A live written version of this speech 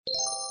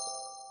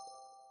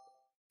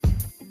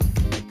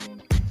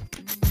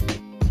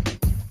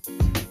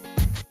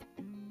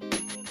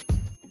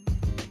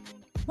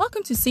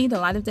Welcome to See the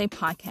Light of Day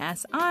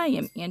podcast. I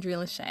am Andrea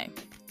Lachey.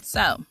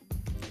 So,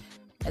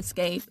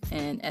 Xscape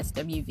and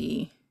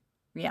SWV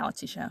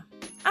reality show.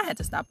 I had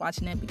to stop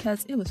watching it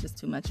because it was just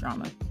too much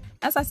drama.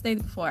 As I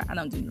stated before, I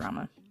don't do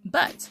drama.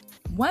 But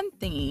one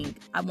thing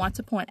I want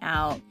to point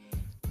out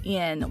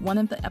in one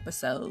of the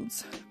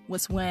episodes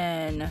was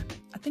when,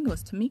 I think it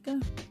was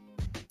Tamika,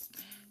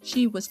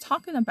 she was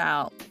talking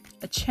about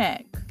a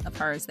check of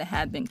hers that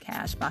had been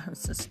cashed by her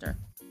sister.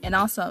 And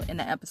also in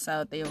the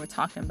episode, they were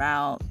talking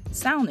about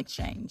sound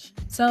exchange.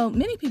 So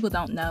many people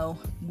don't know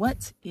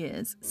what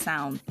is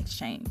sound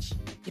exchange.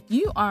 If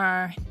you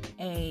are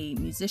a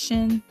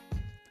musician,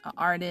 an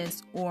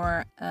artist,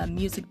 or a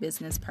music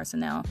business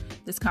personnel,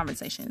 this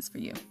conversation is for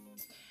you.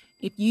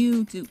 If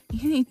you do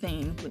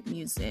anything with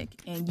music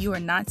and you are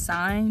not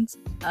signed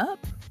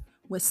up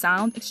with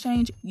Sound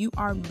Exchange, you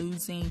are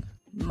losing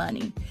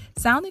money.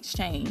 Sound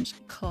Exchange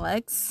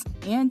collects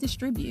and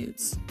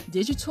distributes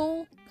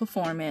digital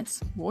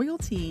performance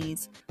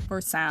royalties for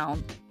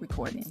sound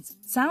recordings.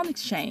 Sound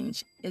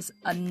Exchange is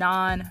a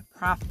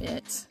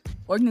non-profit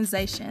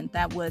organization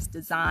that was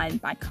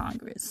designed by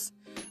Congress.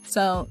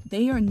 So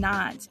they are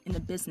not in the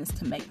business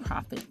to make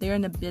profit. They're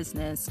in the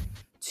business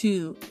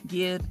to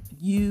give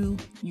you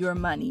your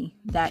money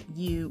that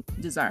you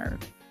deserve,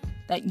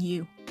 that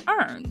you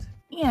earned.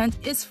 And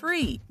it's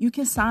free. You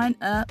can sign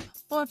up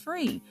for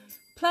free.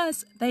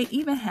 Plus, they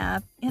even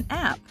have an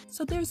app.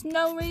 So there's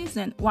no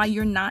reason why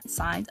you're not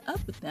signed up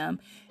with them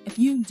if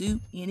you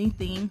do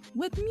anything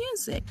with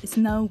music. It's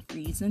no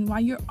reason why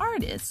your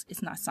artist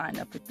is not signed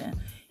up with them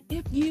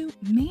if you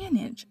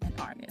manage an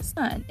artist.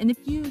 And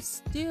if you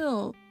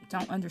still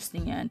don't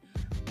understand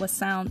what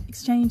Sound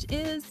Exchange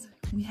is,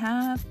 we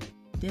have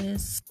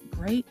this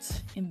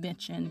great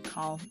invention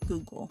called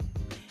Google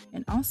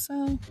and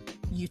also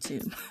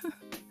YouTube.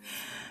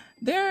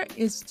 There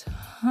is a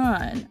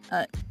ton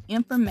of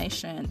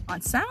information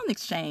on Sound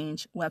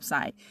Exchange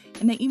website,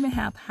 and they even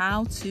have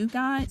how-to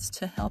guides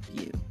to help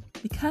you.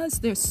 Because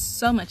there's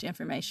so much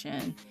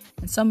information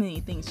and so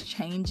many things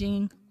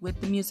changing with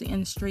the music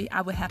industry,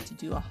 I would have to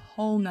do a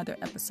whole nother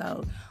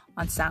episode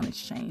on Sound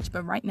Exchange.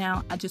 But right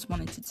now, I just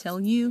wanted to tell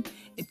you,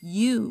 if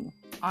you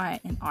are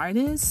an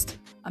artist,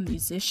 a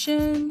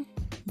musician,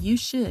 you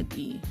should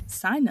be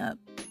signed up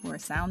for a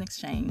Sound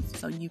Exchange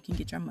so you can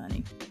get your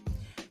money.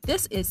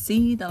 This is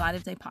See the Light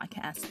of Day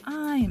podcast.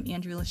 I am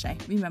Andrea Lachey.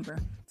 Remember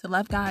to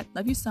love God,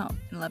 love yourself,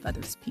 and love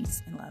others.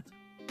 Peace and love.